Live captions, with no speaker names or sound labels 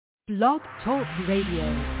Blog Talk Radio.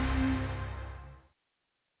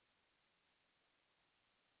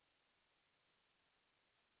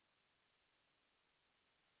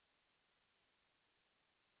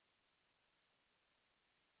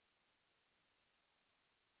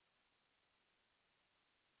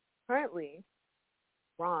 Currently,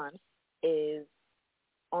 Ron is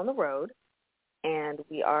on the road, and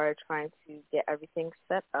we are trying to get everything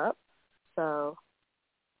set up. So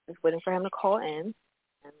just waiting for him to call in,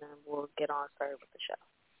 and then we'll get on started with the show.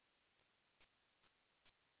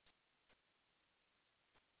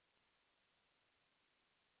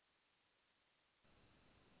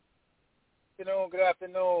 Good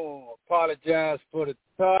afternoon. Apologize for the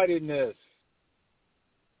tardiness.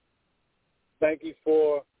 Thank you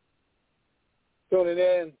for tuning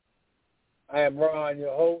in. I am Ron,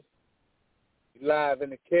 your host, live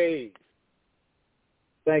in the cave.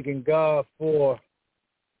 Thanking God for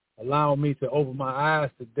allowing me to open my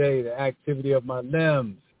eyes today, the activity of my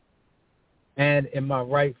limbs, and in my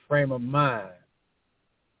right frame of mind.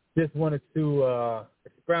 Just wanted to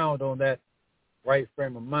expound on that right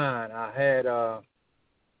frame of mind. I had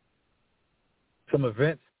some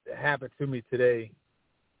events that happened to me today,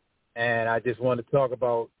 and I just want to talk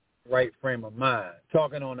about right frame of mind.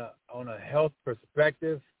 Talking on a health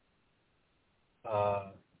perspective,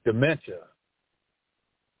 dementia.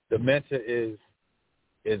 Dementia is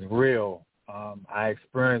real. I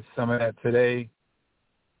experienced some of that today.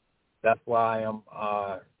 That's why I am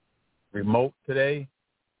remote today.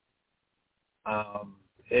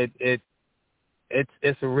 It's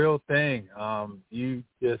a real thing. You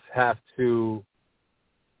just have to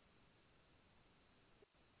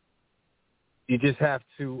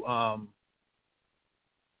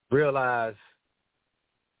realize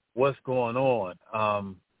what's going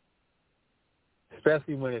on,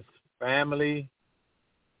 especially when it's family.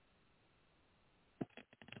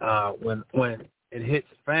 When it hits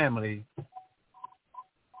family,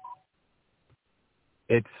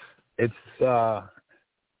 it's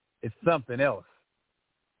something else.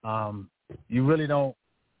 You really don't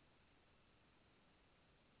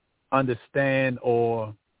understand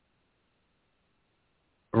or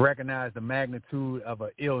recognize the magnitude of an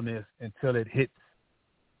illness until it hits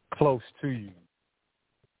close to you.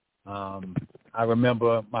 I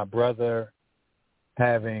remember my brother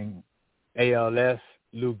having ALS,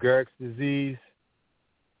 Lou Gehrig's disease.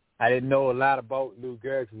 I didn't know a lot about Lou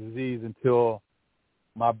Gehrig's disease until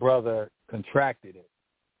my brother contracted it.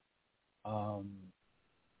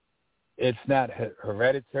 It's not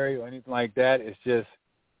hereditary or anything like that. It's just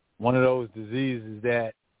one of those diseases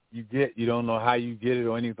that you get. You don't know how you get it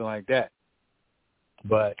or anything like that.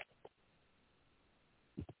 But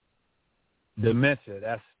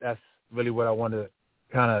dementia, that's really what I want to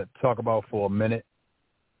kind of talk about for a minute.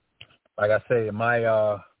 Like I say, in my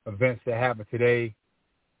events that happened today,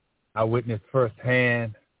 I witnessed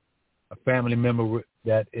firsthand a family member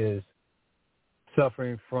that is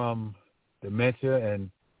suffering from dementia,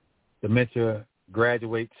 and dementia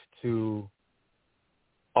graduates to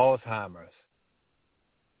Alzheimer's.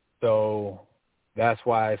 So that's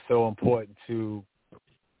why it's so important to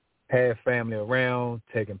have family around,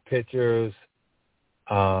 taking pictures,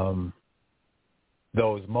 those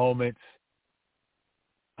moments.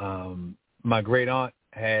 My great aunt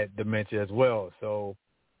had dementia as well, so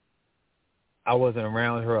I wasn't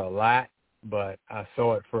around her a lot, but I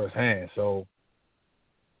saw it firsthand. So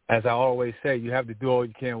as I always say, you have to do all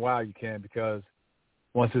you can while you can, because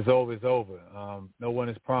once it's over, it's over. No one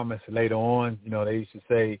is promised later on. You know, they used to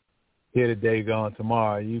say, here today, gone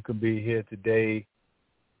tomorrow. You could be here today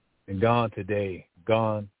and gone today,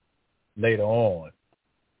 gone later on.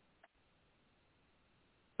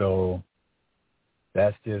 So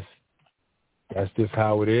that's just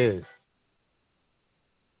how it is.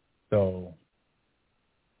 So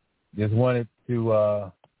just wanted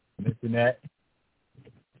to mention that,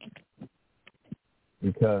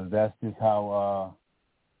 because that's just how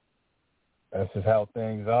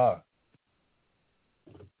things are.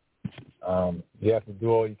 You have to do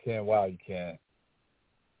all you can while you can.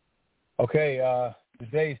 Okay,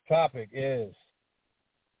 today's topic is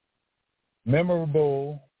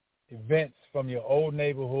memorable events from your old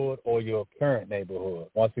neighborhood or your current neighborhood.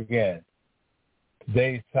 Once again,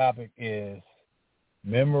 today's topic is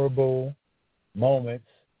memorable moments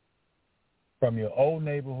from your old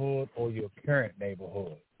neighborhood or your current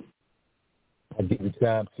neighborhood. I'll give you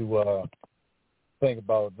time to think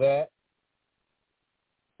about that.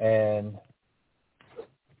 And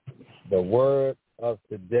the word of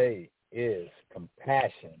today is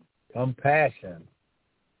compassion. Compassion.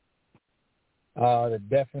 The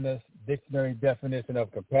dictionary definition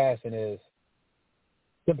of compassion is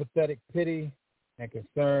sympathetic pity and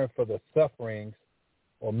concern for the sufferings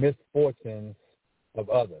or misfortunes of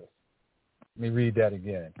others. Let me read that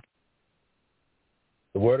again.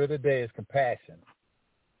 The word of the day is compassion.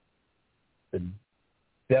 The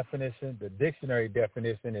dictionary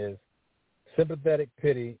definition is sympathetic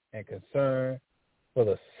pity and concern for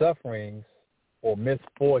the sufferings or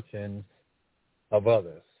misfortunes of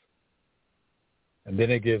others. And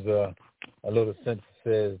then it gives a little sentence that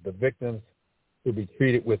says the victims to be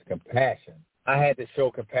treated with compassion. I had to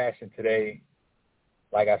show compassion today,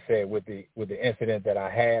 like I said, with the incident that I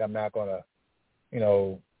had. I'm not going to,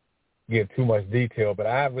 give too much detail, but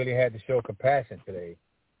I really had to show compassion today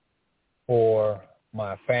for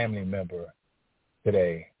my family member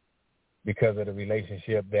today because of the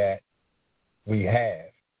relationship that we have.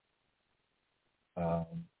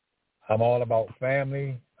 I'm all about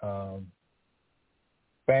family.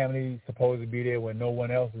 Family's supposed to be there when no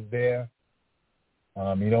one else is there.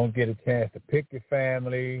 You don't get a chance to pick your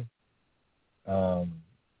family.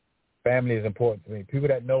 Family is important to me. People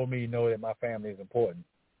that know me know that my family is important.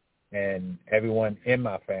 And everyone in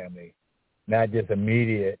my family, not just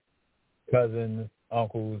immediate cousins,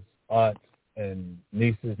 uncles, aunts, and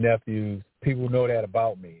nieces, nephews, people know that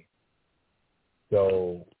about me.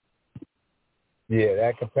 So, yeah,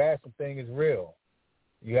 that compassion thing is real.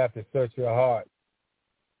 You have to search your heart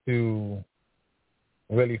to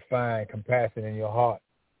really find compassion in your heart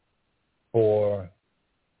for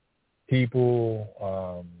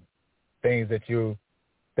people, things that you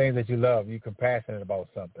love. You're compassionate about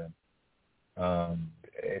something.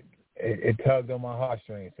 It tugged on my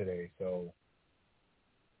heartstrings today. So,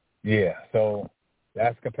 yeah, so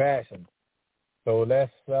that's compassion. So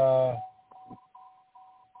let's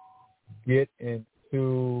get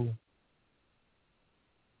into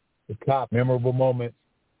the top memorable moments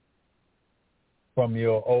from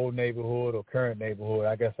your old neighborhood or current neighborhood.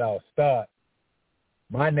 I guess I'll start.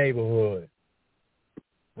 My neighborhood.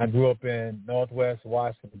 I grew up in Northwest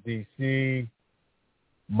Washington, D.C.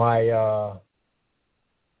 My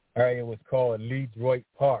area was called Lee-Droit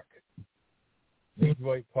Park.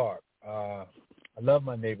 Lee-Droit Park. I love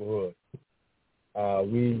my neighborhood.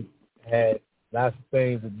 We had lots of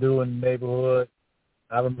things to do in the neighborhood.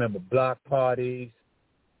 I remember block parties.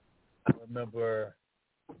 I remember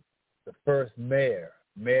the first mayor,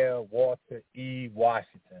 Mayor Walter E.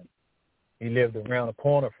 Washington. He lived around the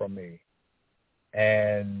corner from me.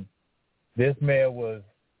 And this mayor was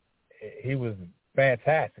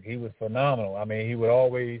fantastic. He was phenomenal. I mean, he would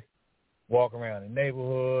always walk around the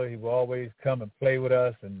neighborhood. He would always come and play with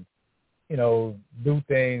us and, do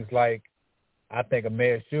things like I think a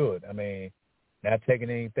mayor should. I mean, not taking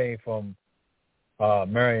anything from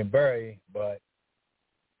Marion Barry, but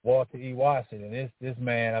Walter E. Washington. This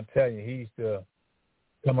man, I'm telling you, he used to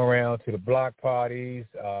come around to the block parties,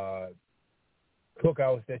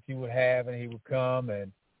 cookouts that you would have, and he would come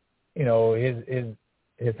and,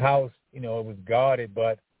 his house, it was guarded,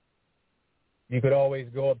 but you could always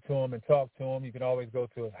go up to him and talk to him. You could always go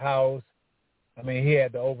to his house. I mean, he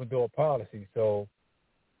had the open door policy. So,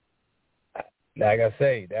 like I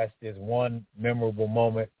say, that's just one memorable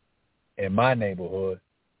moment in my neighborhood.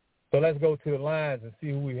 So let's go to the lines and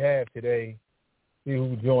see who we have today, see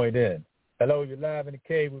who joined in. Hello, you're live in the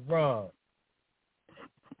cave with Ron.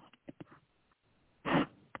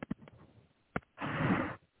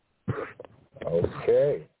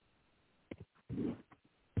 Okay.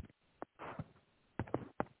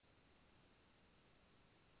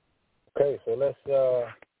 Okay, so let's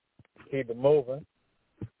keep it moving.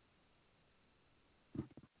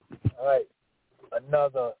 All right.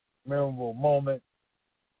 Another memorable moment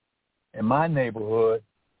in my neighborhood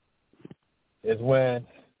is when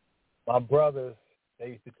my brothers, they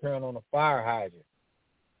used to turn on a fire hydrant.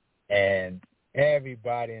 And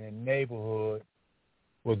everybody in the neighborhood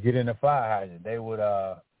would get in the fire hydrant. They would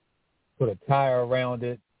put a tire around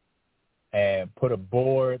it and put a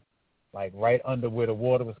board like right under where the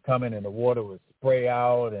water was coming, and the water would spray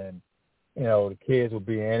out, and the kids would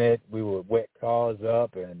be in it. We would wet cars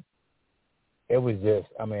up, and it was just,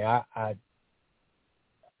 I mean, I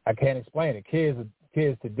can't explain it.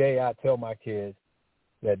 Kids today, I tell my kids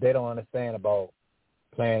that they don't understand about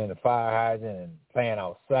playing in the fire hydrant and playing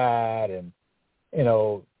outside, and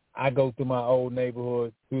I go through my old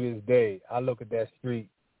neighborhood to this day. I look at that street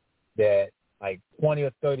that like 20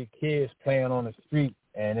 or 30 kids playing on the street,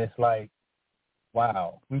 and it's like,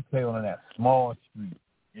 wow, we play on that small street.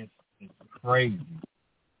 It's crazy.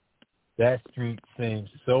 That street seems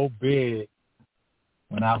so big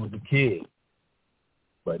when I was a kid,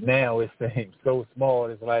 but now it seems so small.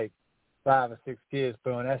 It's like 5 or 6 kids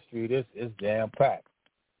play on that street. It's jam packed.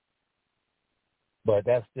 But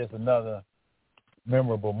that's just another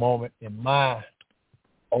memorable moment in my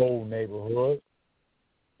old neighborhood.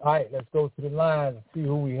 All right, let's go to the lines and see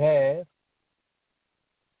who we have.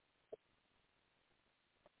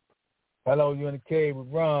 Hello, you in the cave with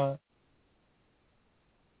Ron.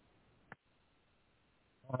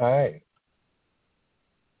 All right.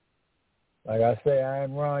 Like I say, I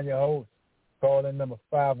am Ron, your host. Call in number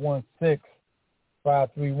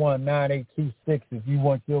 516-531-9826 if you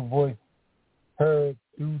want your voice heard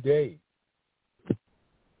today.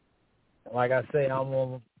 Like I say, I'm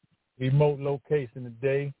on a remote location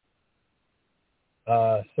today.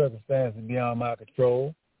 Circumstances beyond my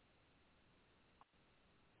control.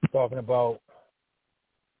 Talking about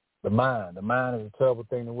the mind. The mind is a terrible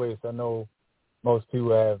thing to waste. I know most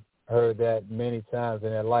people have heard that many times in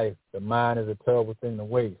their life. The mind is a terrible thing to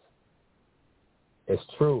waste. It's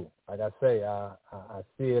true. Like I say, I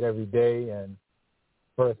see it every day, and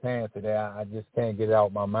firsthand today, I just can't get it out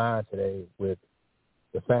of my mind today with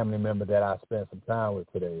the family member that I spent some time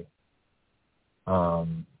with today.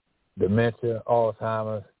 Dementia,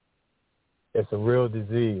 Alzheimer's, it's a real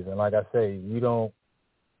disease. And like I say, you don't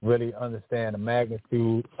really understand the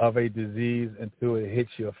magnitude of a disease until it hits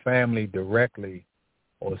your family directly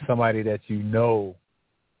or somebody that you know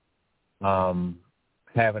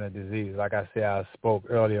having a disease. Like I said, I spoke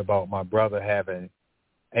earlier about my brother having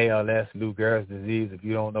ALS, Lou Gehrig's disease. If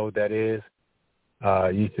you don't know what that is,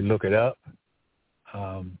 you should look it up.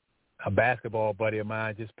 A basketball buddy of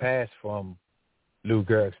mine just passed from Lou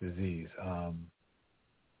Gehrig's disease.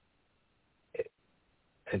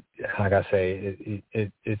 Like I say,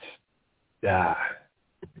 it's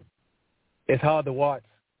hard to watch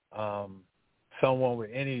someone with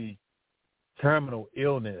any terminal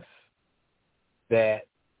illness that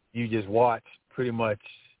you just watch pretty much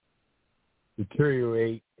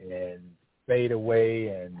deteriorate and fade away,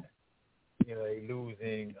 and they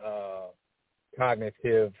losing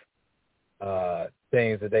cognitive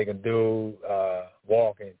things that they can do,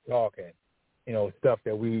 walking, talking, stuff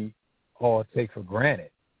that we all take for granted.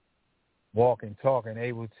 Walking, talking,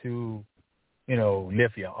 able to,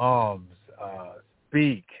 lift your arms,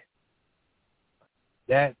 speak.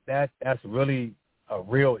 That's really a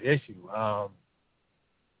real issue.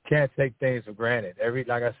 Can't take things for granted.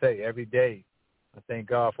 Like I say, every day, I thank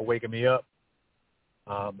God for waking me up.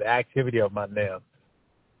 The activity of my limbs,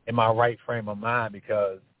 in my right frame of mind,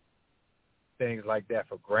 because things like that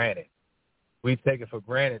for granted. We take it for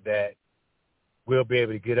granted that we'll be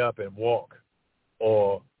able to get up and walk,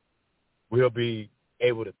 or we'll be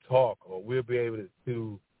able to talk, or we'll be able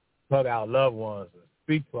to hug our loved ones or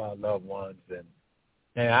speak to our loved ones.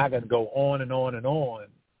 And I can go on and on and on,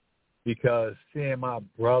 because seeing my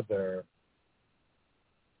brother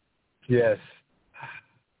just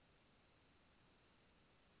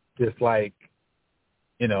like,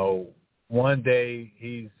 one day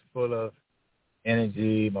he's full of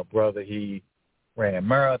energy. My brother, he ran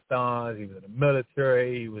marathons. He was in the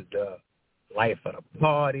military. He was the life of the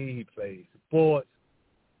party. He played sports.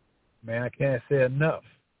 Man, I can't say enough.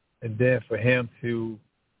 And then for him to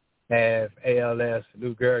have ALS,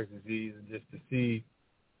 Lou Gehrig's disease, and just to see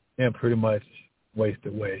him pretty much waste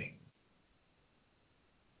away.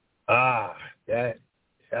 That's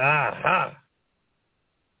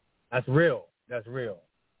real. That's real.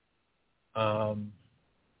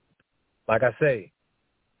 Like I say,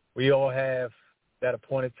 we all have that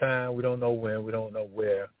appointed time. We don't know when. We don't know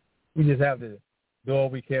where. We just have to do all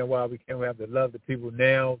we can while we can. We have to love the people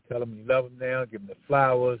now, tell them you love them now, give them the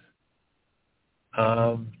flowers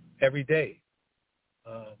every day.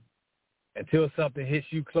 Until something hits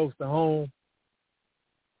you close to home,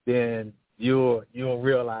 then you'll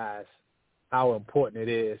realize how important it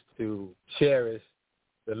is to cherish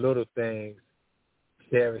the little things,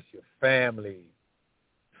 cherish your family,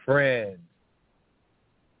 friends,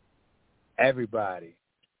 everybody.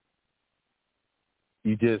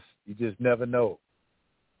 You just never know.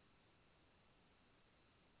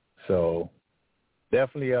 So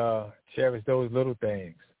definitely cherish those little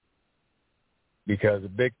things, because the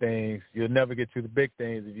big things, you'll never get to the big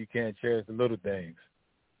things if you can't cherish the little things.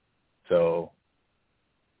 So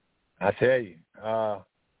I tell you,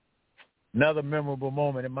 another memorable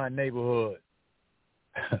moment in my neighborhood,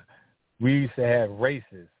 we used to have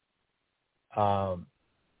races. Not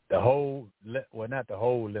the whole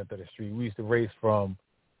length of the street. We used to race from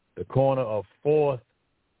the corner of 4th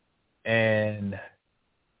and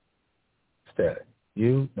not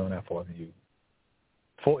 4th and U.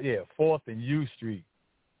 4th and U Street.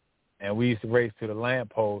 And we used to race to the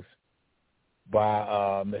lamppost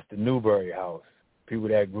by Mr. Newberry house. People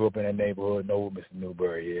that grew up in that neighborhood know who Mr.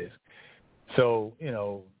 Newberry is. So,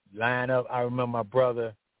 line up. I remember my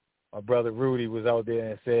brother Rudy was out there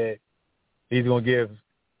and said he's going to give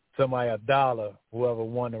somebody $1, whoever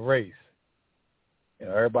won the race. You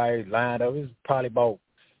know, everybody lined up. It was probably about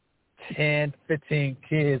 10, 15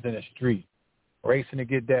 kids in the street racing to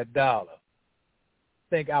get that $1. I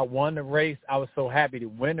think I won the race. I was so happy to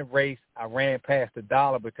win the race, I ran past the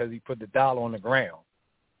 $1 because he put the $1 on the ground.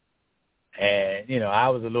 And, you know, I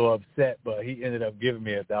was a little upset, but he ended up giving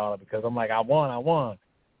me $1 because I'm like, I won.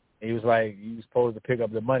 He was like, you were supposed to pick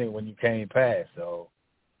up the money when you came past. So,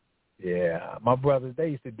 yeah, my brothers, they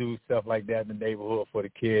used to do stuff like that in the neighborhood for the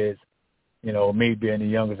kids. You know, me being the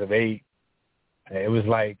youngest of 8, it was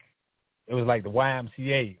like the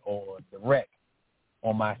YMCA or the rec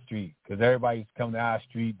on my street because everybody used to come to our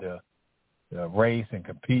street to race and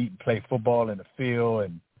compete and play football in the field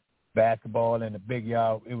and basketball in the big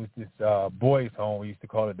yard. It was this boys' home. We used to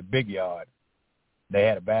call it the big yard. They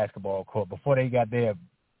had a basketball court. Before they got their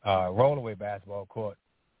rollaway basketball court,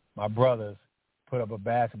 my brothers put up a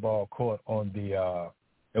basketball court on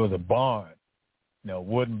it was a barn, you know,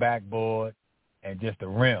 wooden backboard and just a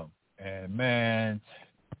rim. And, man,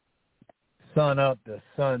 sun up to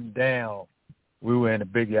sun down, we were in the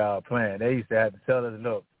big yard playing. They used to have to tell us,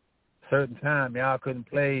 look, certain time y'all couldn't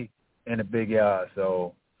play in the big yard.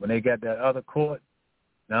 So when they got that other court,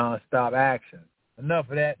 non-stop action. Enough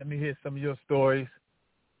of that. Let me hear some of your stories,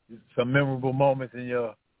 some memorable moments in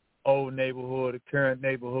your old neighborhood, the current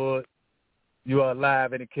neighborhood. You are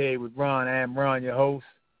live in the cave with Ron. I am Ron, your host.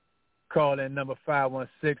 Call in number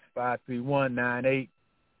 516-531-9826.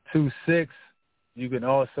 You can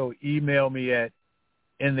also email me at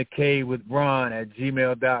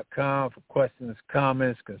inthecavewithron@gmail.com for questions,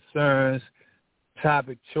 comments, concerns,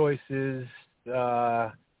 topic choices.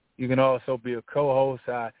 You can also be a co-host.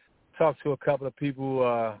 I talked to a couple of people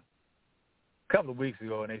a couple of weeks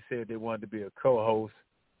ago, and they said they wanted to be a co-host.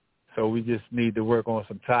 So we just need to work on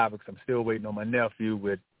some topics. I'm still waiting on my nephew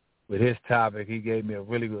with his topic. He gave me a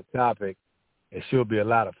really good topic. It should be a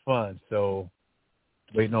lot of fun. So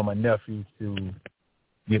waiting on my nephew to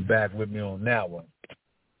get back with me on that one.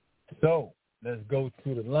 So let's go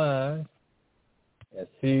to the line and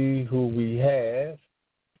see who we have.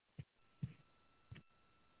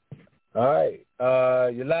 All right.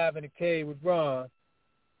 You're live in the cave with Ron.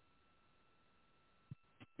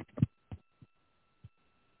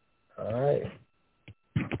 All right.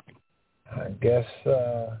 I guess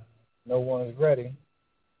no one's ready.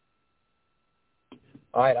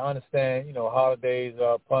 All right, I understand, you know, holidays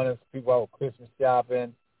are upon us. People out Christmas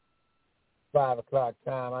shopping, 5 o'clock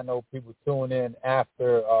time. I know people tune in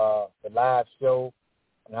after the live show,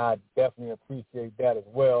 and I definitely appreciate that as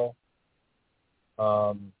well.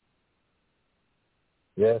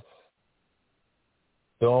 Yes,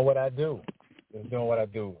 doing what I do. Just doing what I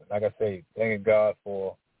do. Like I say, thanking God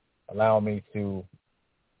for allowing me to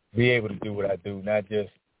be able to do what I do, not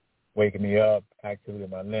just waking me up, activity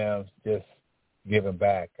of my limbs, just giving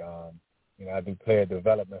back. You know, I do player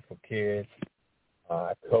development for kids.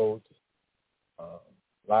 I coach. A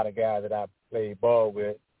lot of guys that I play ball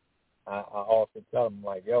with, I often tell them,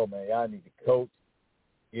 like, yo, man, y'all need to coach,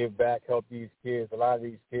 give back, help these kids. A lot of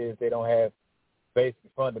these kids, they don't have basic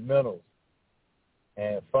fundamentals.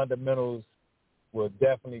 And fundamentals will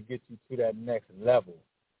definitely get you to that next level.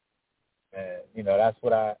 And, you know, that's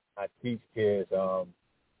what I teach kids. I'm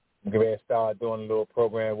going to start doing a little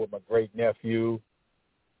program with my great-nephew.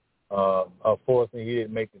 Unfortunately, he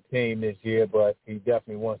didn't make the team this year, but he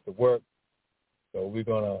definitely wants to work. So we're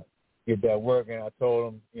going to get that working. I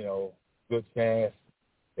told him, you know, good chance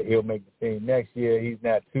that he'll make the team next year. He's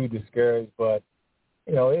not too discouraged, but,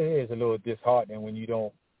 you know, it is a little disheartening when you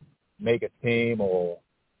don't make a team or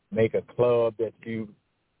make a club that you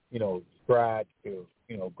know, strive to,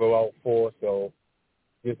 you know, go out for. So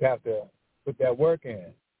you just have to put that work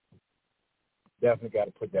in. Definitely got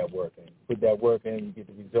to put that work in. Put that work in, you get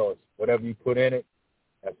the results. Whatever you put in it,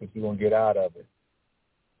 that's what you're going to get out of it.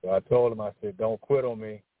 So I told him, I said, don't quit on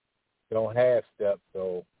me. Don't half step.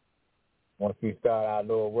 So once we start our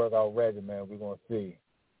little workout regimen, we're going to see.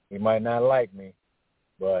 He might not like me,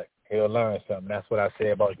 but he'll learn something. That's what I say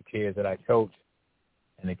about the kids that I coach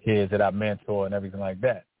and the kids that I mentor and everything like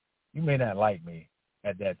that. You may not like me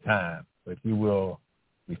at that time, but you will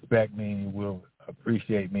respect me and you will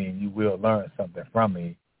appreciate me and you will learn something from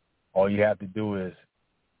me. All you have to do is,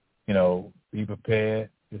 you know, be prepared.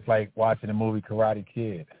 It's like watching the movie Karate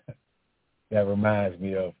Kid. That reminds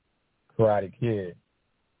me of Karate Kid.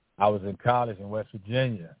 I was in college in West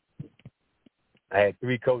Virginia. I had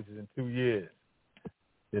 3 coaches in 2 years.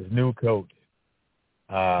 This new coach,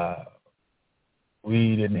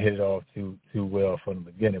 we didn't hit it off too well from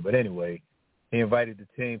the beginning. But anyway, he invited the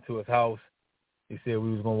team to his house. He said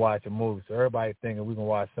we was going to watch a movie. So everybody thinking we're going to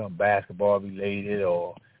watch something basketball related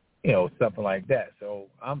or, something like that. So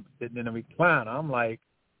I'm sitting in the recliner. I'm like,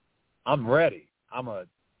 I'm ready. I'm a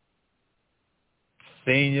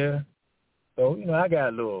senior. So, I got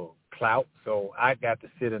a little clout. So I got to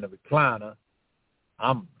sit in the recliner.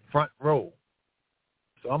 I'm front row.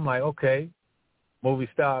 So I'm like, okay. Movie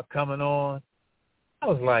started coming on. I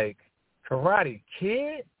was like, Karate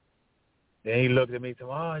Kid? Then he looked at me and said,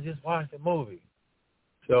 I just watched the movie.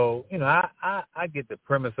 So, I get the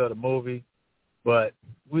premise of the movie, but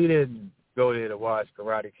we didn't go there to watch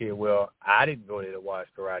Karate Kid. Well, I didn't go there to watch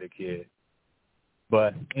Karate Kid.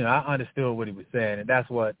 But, I understood what he was saying, and that's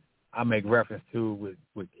what I make reference to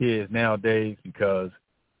with kids nowadays because,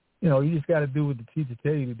 you just got to do what the teacher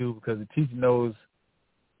tell you to do because the teacher knows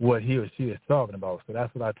what he or she is talking about. So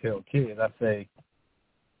that's what I tell kids. I say,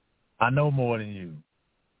 I know more than you.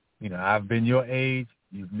 I've been your age.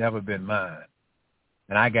 You've never been mine.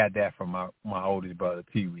 And I got that from my oldest brother,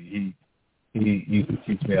 Pee-wee. He used to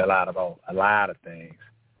teach me a lot about a lot of things.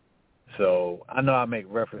 So I know I make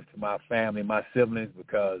reference to my family, my siblings,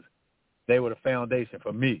 because they were the foundation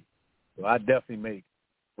for me. So I definitely make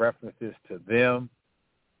references to them,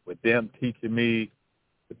 with them teaching me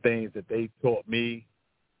the things that they taught me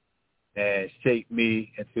and shaped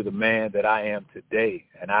me into the man that I am today.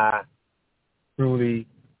 And I truly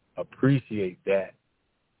appreciate that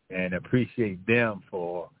and appreciate them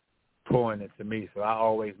for pouring into me. So I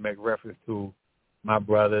always make reference to my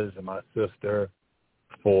brothers and my sister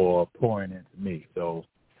for pouring into me. So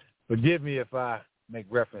forgive me if I make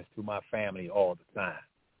reference to my family all the time.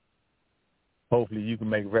 Hopefully you can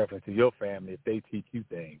make reference to your family if they teach you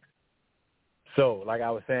things. So like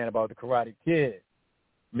I was saying about the Karate Kid,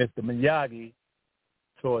 Mr. Miyagi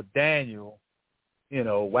saw Daniel,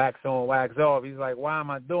 wax on, wax off. He's like, why am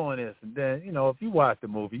I doing this? And then, if you watch the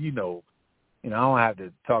movie, I don't have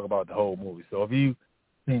to talk about the whole movie. So if you've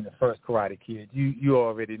seen the first Karate Kid, you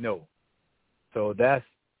already know. So that's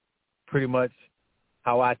pretty much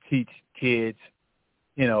how I teach kids,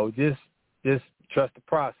 just trust the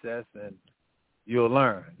process and you'll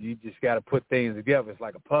learn. You just got to put things together. It's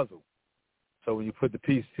like a puzzle. So when you put the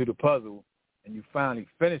pieces to the puzzle and you finally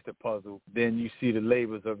finish the puzzle, then you see the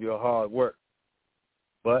labors of your hard work.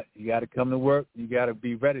 But you got to come to work. You got to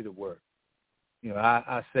be ready to work.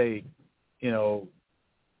 I say, you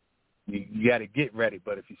got to get ready.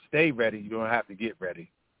 But if you stay ready, you don't have to get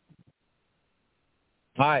ready.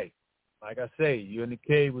 Hi. Like I say, you're in the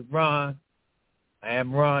cave with Ron. I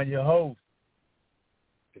am Ron, your host.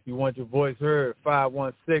 If you want your voice heard,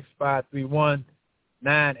 516-531-9826.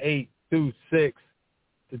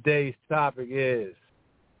 Today's topic is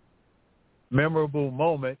memorable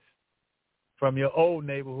moments from your old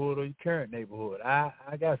neighborhood or your current neighborhood. I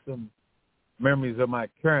got some memories of my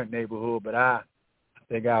current neighborhood, but I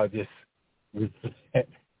think I'll just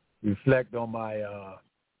reflect on my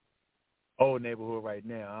old neighborhood right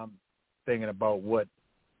now. I'm thinking about what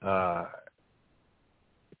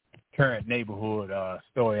current neighborhood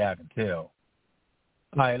story I can tell.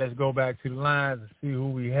 All right, let's go back to the lines and see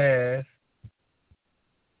who we have.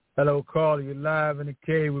 Hello, caller. You're live in the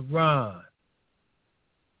cave with Ron.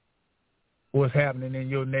 What's happening in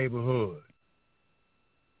your neighborhood?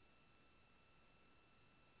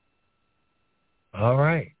 All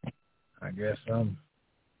right. I guess I'm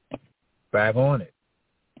back on it.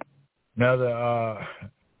 Another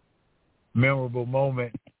memorable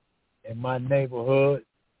moment in my neighborhood,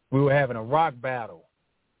 we were having a rock battle.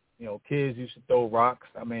 Kids used to throw rocks.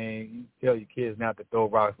 I mean, you tell your kids not to throw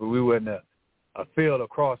rocks, but we were in a field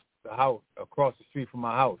across the house, across the street from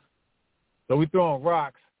my house. So we throwing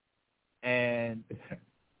rocks, and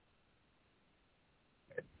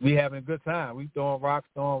we having a good time. We throwing rocks,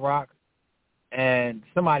 and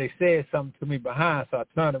somebody said something to me behind, so I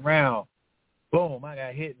turned around. Boom, I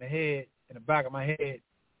got hit in the head, in the back of my head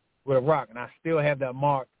with a rock, and I still have that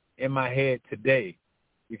mark in my head today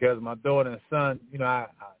because my daughter and son, I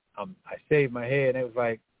shaved my head, and it was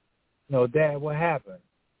like, Dad, what happened?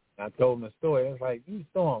 And I told them the story. It was like, you was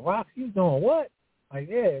throwing rocks? You was doing what? Like,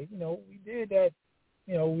 yeah, we did that.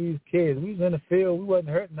 We was kids. We was in the field. We wasn't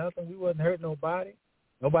hurting nothing. We wasn't hurting nobody.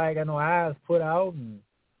 Nobody got no eyes put out, and,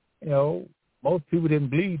 most people didn't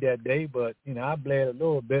bleed that day, but, I bled a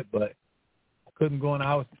little bit, but I couldn't go in the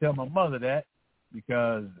house and tell my mother that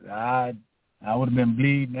because I would have been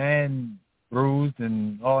bleeding and bruised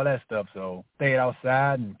and all that stuff. So stayed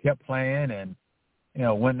outside and kept playing and,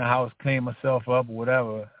 went in the house, cleaned myself up or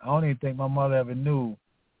whatever. I don't even think my mother ever knew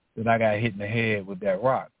that I got hit in the head with that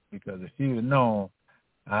rock because if she would have known,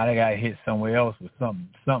 I'd have got hit somewhere else with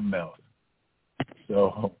something else.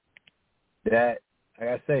 So that, like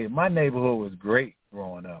I say, my neighborhood was great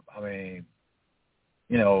growing up. I mean,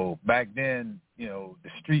 back then, the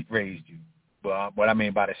street raised you. But what I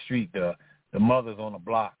mean by the street, the mothers on the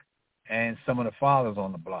block and some of the fathers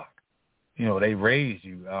on the block, they raised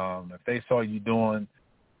you. If they saw you doing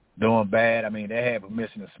bad, I mean, they had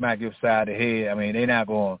permission to smack you upside the head. I mean, they're not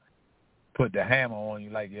going to put the hammer on you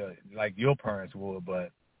like your parents would,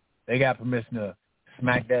 but they got permission to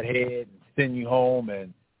smack that head and send you home.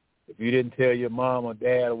 And if you didn't tell your mom or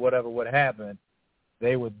dad or whatever what happened,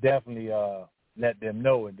 they would definitely let them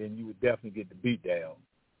know, and then you would definitely get the beat down.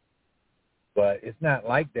 But it's not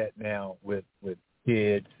like that now with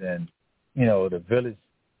kids, and the village,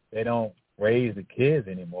 they don't raise the kids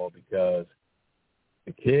anymore because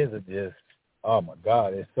the kids are just, oh my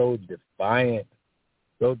God, they're so defiant,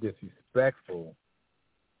 so disrespectful.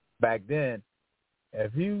 Back then,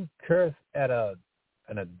 if you curse at an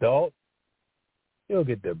adult, you'll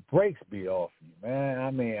get the brakes beat off you, man.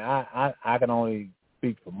 I mean, I can only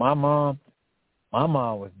speak for my mom. My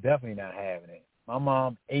mom was definitely not having it. My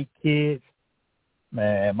mom, 8 kids.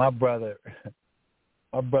 Man, my brother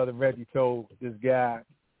Reggie told this guy,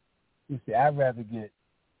 he said, I'd rather get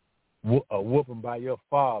a whooping by your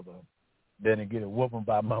father than to get a whooping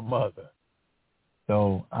by my mother.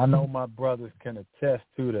 So I know my brothers can attest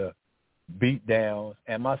to the beat downs,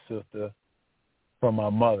 and my sister, from my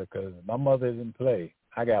mother, because my mother didn't play.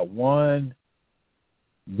 I got one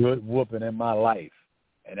good whooping in my life,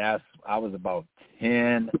 and I was about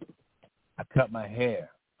 10. I cut my hair.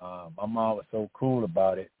 My mom was so cool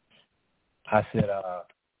about it. I said,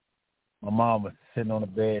 my mom was sitting on the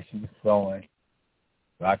bed. She was sewing.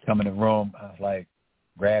 So I come in the room. I was like,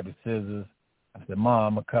 grab the scissors. I said, Mom,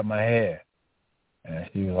 I'm going to cut my hair. And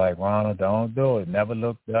she was like, Ronald, don't do it. Never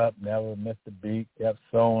looked up, never missed a beat, kept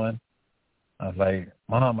sewing. I was like,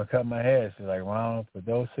 Mom, I'm going to cut my hair. She's like, Ronald, put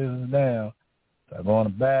those scissors down. So I go in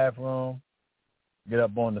the bathroom, get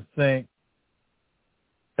up on the sink,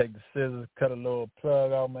 take the scissors, cut a little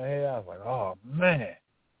plug out my hair. I was like, oh, man.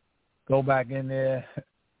 Go back in there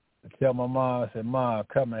and tell my mom, I said, Mom,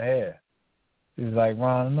 cut my hair. She was like,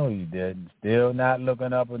 Ron, no, you didn't. Still not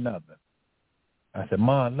looking up or nothing. I said,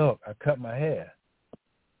 Mom, look, I cut my hair.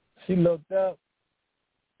 She looked up,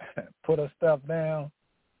 put her stuff down,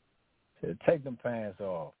 said, take them pants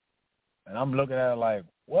off. And I'm looking at her like,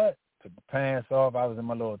 what? Took the pants off. I was in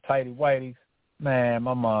my little tighty whities. Man,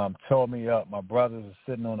 my mom tore me up. My brothers were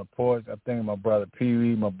sitting on the porch. I think my brother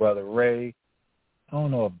Pee-wee, my brother Ray. I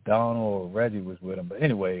don't know if Donald or Reggie was with him. But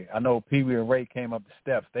anyway, I know Pee-wee and Ray came up the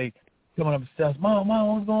steps. They coming up the steps. Mom,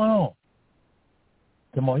 what's going on?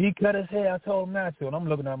 Come on, he cut his hair. I told him not to. And I'm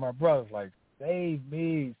looking at my brothers like, save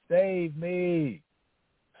me, save me.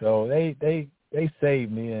 So they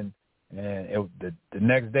saved me. And the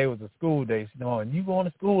next day was a school day. She said, and you going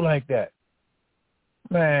to school like that?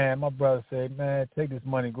 Man, my brother said, man, take this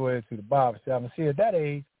money and go ahead to the barber shop. And see, at that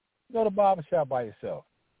age, you go to the barber shop by yourself.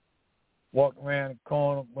 Walked around the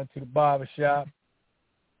corner, went to the barber shop,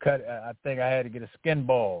 cut. I think I had to get a skin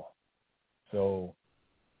ball. So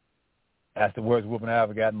that's the worst whooping I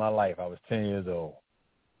ever got in my life. I was 10 years old.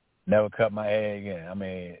 Never cut my hair again. I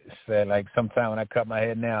mean, it's sad, like sometime when I cut my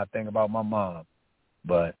hair now, I think about my mom.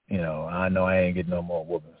 But, I know I ain't getting no more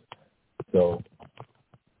whoopings. So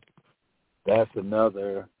that's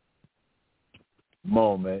another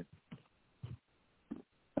moment.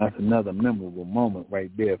 That's another memorable moment right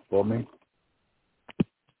there for me.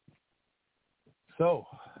 So,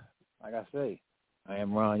 like I say, I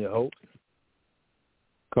am Ron, your host.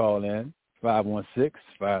 Call in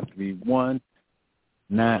 516-531-9826.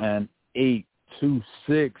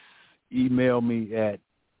 Email me at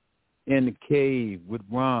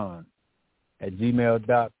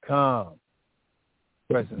inthecavewithron@gmail.com.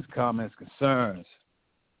 Questions, comments, concerns.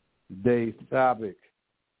 Today's topic,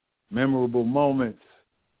 memorable moments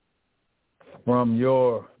from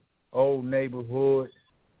your old neighborhood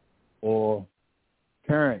or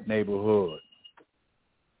current neighborhood.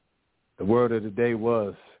 The word of the day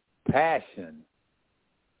was passion.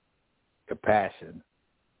 Compassion.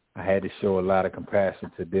 I had to show a lot of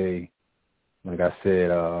compassion today, like I said,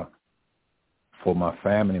 for my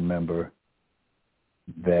family member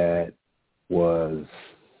that was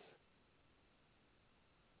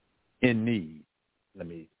in need. Let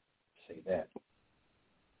me say that.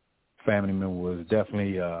 Family member was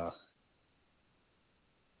definitely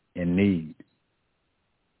in need.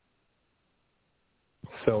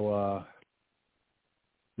 So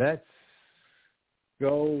let's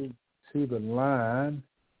go to the line.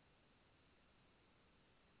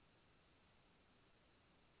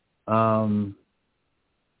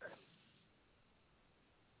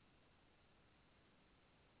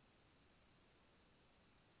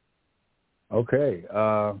 Okay.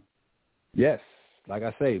 Yes. Like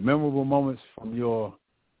I say, memorable moments from your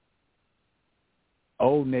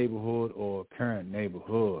old neighborhood or current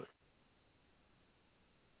neighborhood.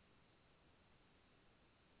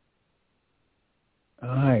 All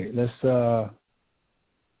right. Let's. All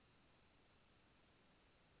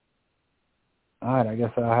right. I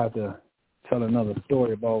guess I'll have to tell another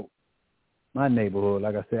story about my neighborhood.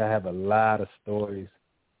 Like I said, I have a lot of stories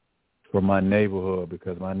from my neighborhood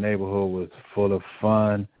because my neighborhood was full of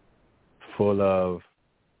fun, full of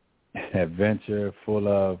adventure, full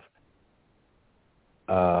of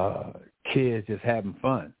kids just having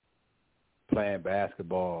fun, playing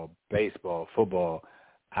basketball, baseball, football.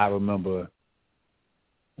 I remember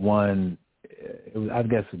it was, I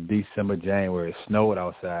guess, December, January. It snowed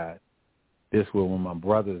outside. This was when my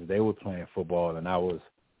brothers, they were playing football, and I was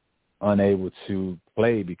unable to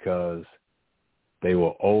play because they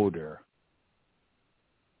were older.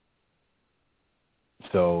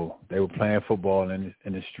 So they were playing football in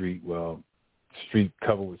the street. Well, street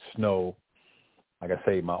covered with snow. Like I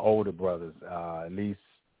say, my older brothers, at least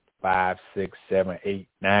 5, 6, 7, 8,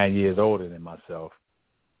 9 years older than myself.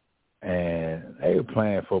 And they were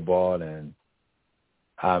playing football, and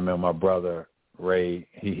I remember my brother, Ray,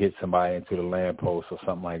 he hit somebody into the lamppost or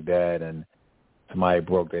something like that, and somebody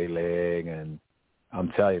broke their leg. And I'm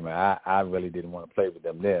telling you, man, I really didn't want to play with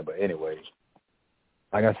them then. But anyway,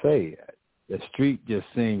 like I say, the street just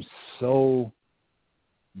seemed so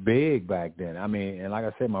big back then. I mean, and like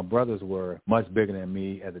I said, my brothers were much bigger than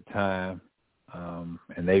me at the time,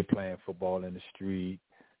 and they playing football in the street.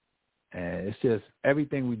 And it's just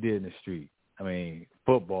everything we did in the street. I mean,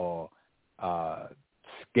 football,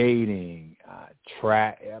 skating,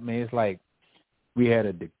 track. I mean, it's like we had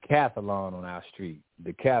a decathlon on our street.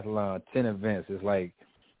 Decathlon, 10 events. It's like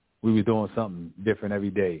we were doing something different every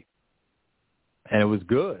day. And it was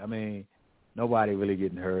good. I mean, nobody really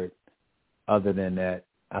getting hurt other than that.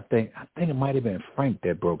 I think it might have been Frank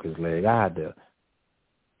that broke his leg. I had to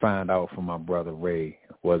find out from my brother Ray.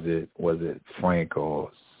 Was it Frank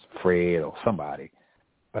or Fred or somebody?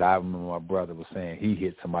 But I remember my brother was saying he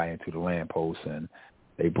hit somebody into the lamppost and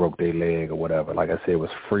they broke their leg or whatever. Like I said, it was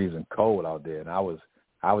freezing cold out there, and I was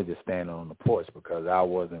just standing on the porch because I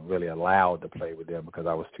wasn't really allowed to play with them because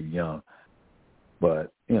I was too young.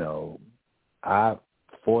 But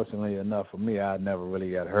fortunately enough for me, I never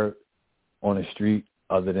really got hurt on the street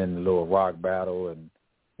other than the little rock battle, and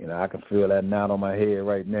I can feel that knot on my head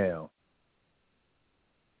right now.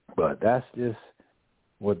 But that's just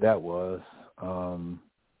what that was. I'm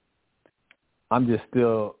just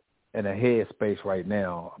still in a headspace right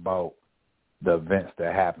now about the events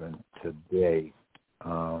that happened today.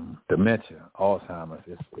 Dementia, Alzheimer's,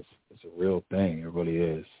 it's a real thing. It really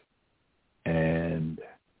is. And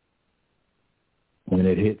when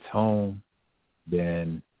it hits home,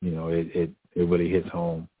 then, it really hits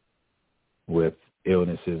home with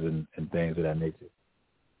illnesses and things of that nature.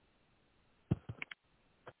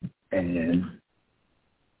 And,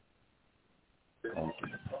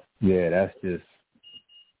 yeah, that's just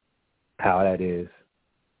how that is.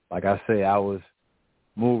 Like I say, I was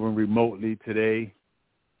moving remotely today,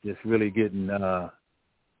 just really getting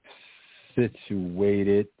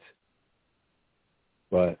situated.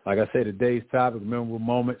 But like I say, today's topic, memorable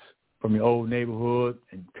moments from your old neighborhood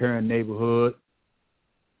and current neighborhood.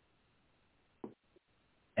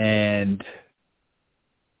 And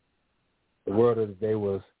the word of the day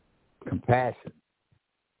was compassion.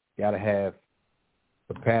 You got to have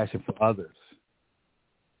compassion for others.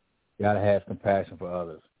 You got to have compassion for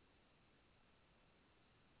others.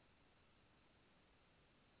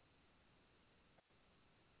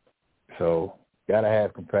 So, got to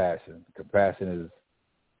have compassion. Compassion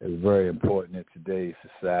is very important in today's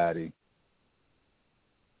society.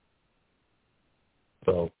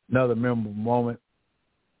 So, another memorable moment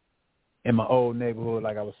in my old neighborhood,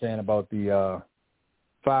 like I was saying about the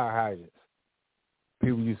fire hydrants.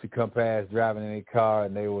 People used to come past driving in their car,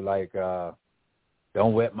 and they were like,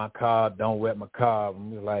 don't wet my car, don't wet my car.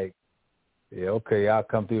 And we were like, yeah, okay, y'all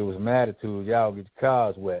come through with some attitude. Y'all get your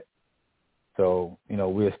cars wet. So,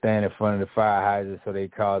 we'll stand in front of the fire hydrants so their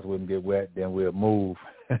cars wouldn't get wet. Then we'll move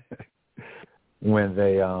when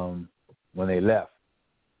they left.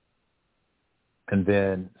 And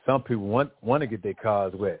then some people want to get their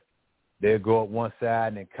cars wet. They'll go up one side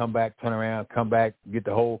and then come back, turn around, come back, get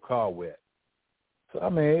the whole car wet. So, I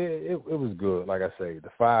mean, it was good. Like I say,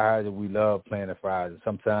 the fire hydrant, we love playing the fire hydrant.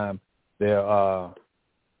 Sometimes they'll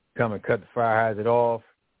come and cut the fire hydrant off.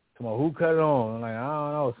 Come on, who cut it on? I'm like, I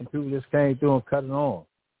don't know. Some people just came through and cut it on.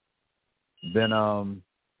 Then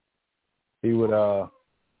he would,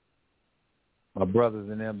 my brothers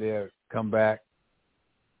and them, they'll come back,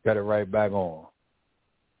 got it right back on.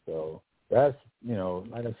 So that's,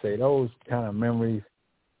 like I say, those kind of memories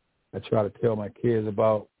I try to tell my kids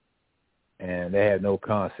about, and they had no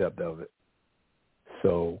concept of it.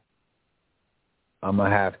 So I'm going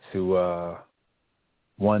to have to,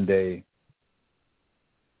 one day,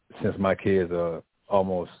 since my kids are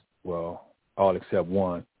almost, all except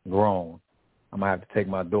one, grown, I'm going to have to take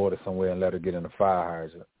my daughter somewhere and let her get in a fire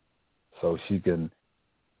hydrant so she can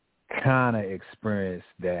kind of experience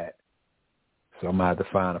that. So I'm going to have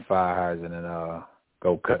to find a fire hydrant and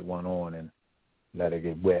go cut one on and let her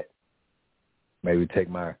get wet. Maybe take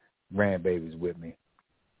my grandbabies with me.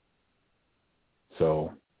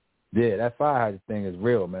 So, yeah, that fire hydrant thing is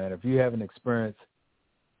real, man. If you haven't experienced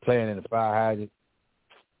playing in the fire hydrant,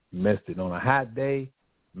 you missed it. On a hot day,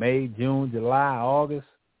 May, June, July, August,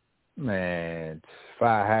 man,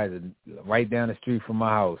 fire hydrant right down the street from my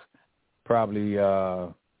house. Probably,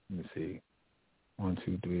 let me see, 1,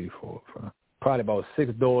 2, 3, 4, 5. Probably about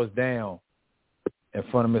 6 doors down in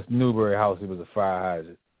front of Mr. Newberry's house, it was a fire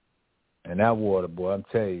hydrant. And that water, boy, I'm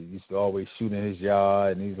telling you, used to always shoot in his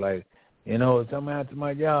yard, and he's like, come out to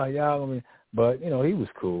my yard, y'all. But, he was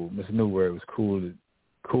cool. Mr. Newberry was cool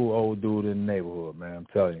old dude in the neighborhood, man, I'm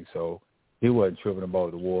telling you. So he wasn't tripping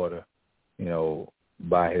about the water,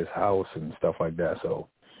 by his house and stuff like that. So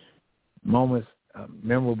moments,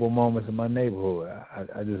 memorable moments in my neighborhood.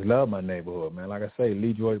 I just love my neighborhood, man. Like I say,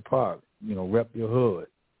 Lee George Park, rep your hood.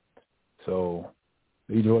 So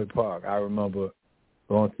Lee George Park, I remember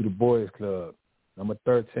going to the boys club, number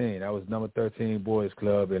 13. That was number 13 boys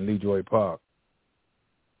club in Lee George Park.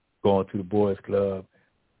 Going to the boys club,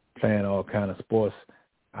 playing all kind of sports.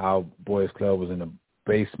 Our boys club was in the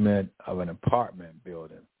basement of an apartment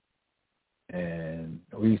building. And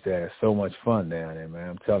we used to have so much fun down there, man.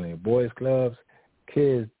 I'm telling you, boys clubs,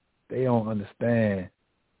 kids, they don't understand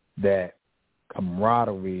that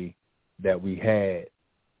camaraderie that we had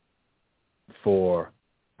for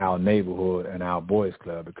our neighborhood and our boys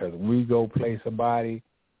club, because when we go play somebody,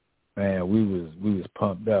 man, we was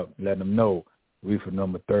pumped up, letting them know we from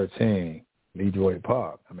number 13, Lee George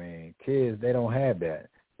Park. I mean, kids, they don't have that.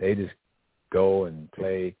 They just go and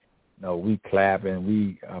play. No, we clapping.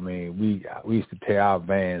 We used to tear our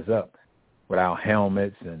vans up with our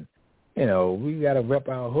helmets, and we got to rep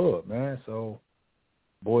our hood, man. So,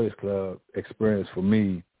 boys club experience for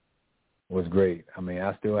me was great. I mean,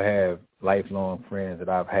 I still have lifelong friends that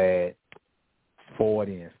I've had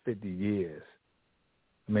 40 and 50 years.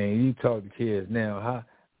 I mean, you talk to kids now,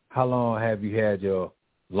 how long have you had your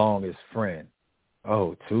longest friend?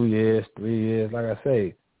 Oh, 2 years, 3 years. Like I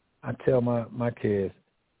say, I tell my kids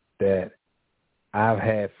that I've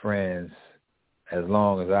had friends as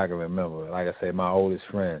long as I can remember. Like I say, my oldest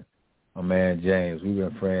friend, my man James, we've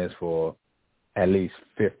been friends for at least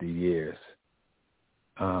 50 years.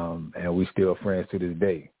 And we still friends to this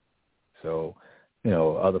day. So,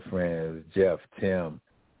 other friends, Jeff, Tim,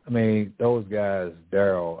 I mean, those guys,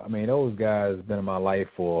 Daryl, I mean, those guys have been in my life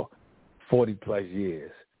for 40-plus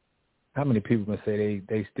years. How many people can say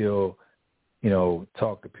they still,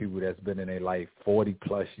 talk to people that's been in their life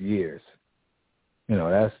 40-plus years?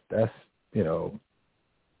 That's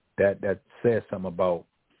that says something about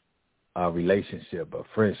a relationship, a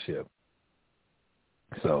friendship.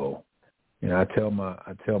 So, I tell my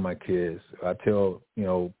kids, I tell,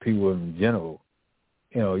 people in general,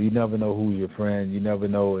 you never know who's your friend. You never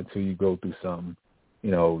know until you go through something.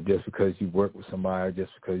 Just because you work with somebody,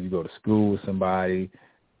 just because you go to school with somebody,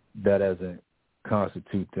 that doesn't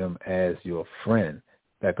constitute them as your friend.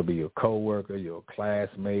 That could be your coworker, your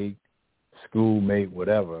classmate, schoolmate,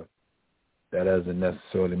 whatever. That doesn't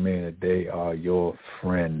necessarily mean that they are your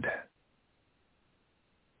friend.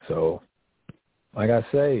 So, like I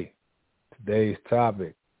say, today's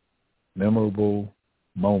topic, memorable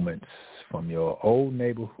moments from your old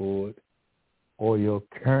neighborhood or your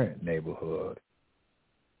current neighborhood.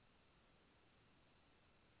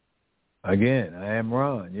 Again, I am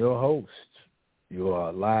Ron, your host. You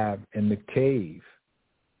are live in the cave.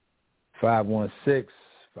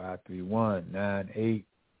 516-531-9826.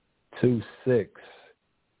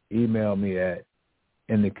 Email me at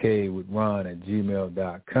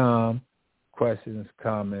inthecavewithron@gmail.com. Questions,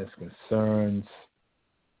 comments, concerns,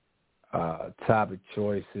 topic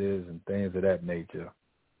choices, and things of that nature.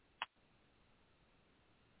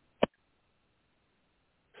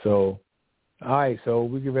 So, all right, so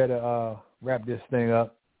we get ready to wrap this thing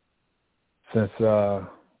up since,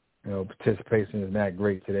 participation is not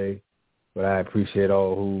great today, but I appreciate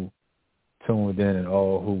all who tuned in and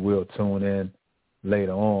all who will tune in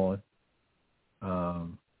later on.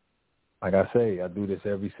 Like I say, I do this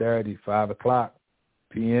every Saturday, 5 o'clock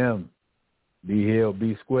p.m. Be healed,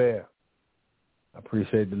 be square. I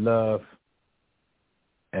appreciate the love.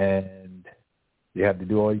 And you have to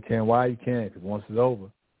do all you can while you can, because once it's over,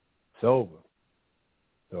 it's over.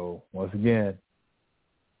 So, once again,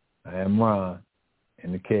 I am Ron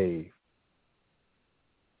in the cave.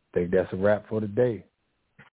 I think that's a wrap for today.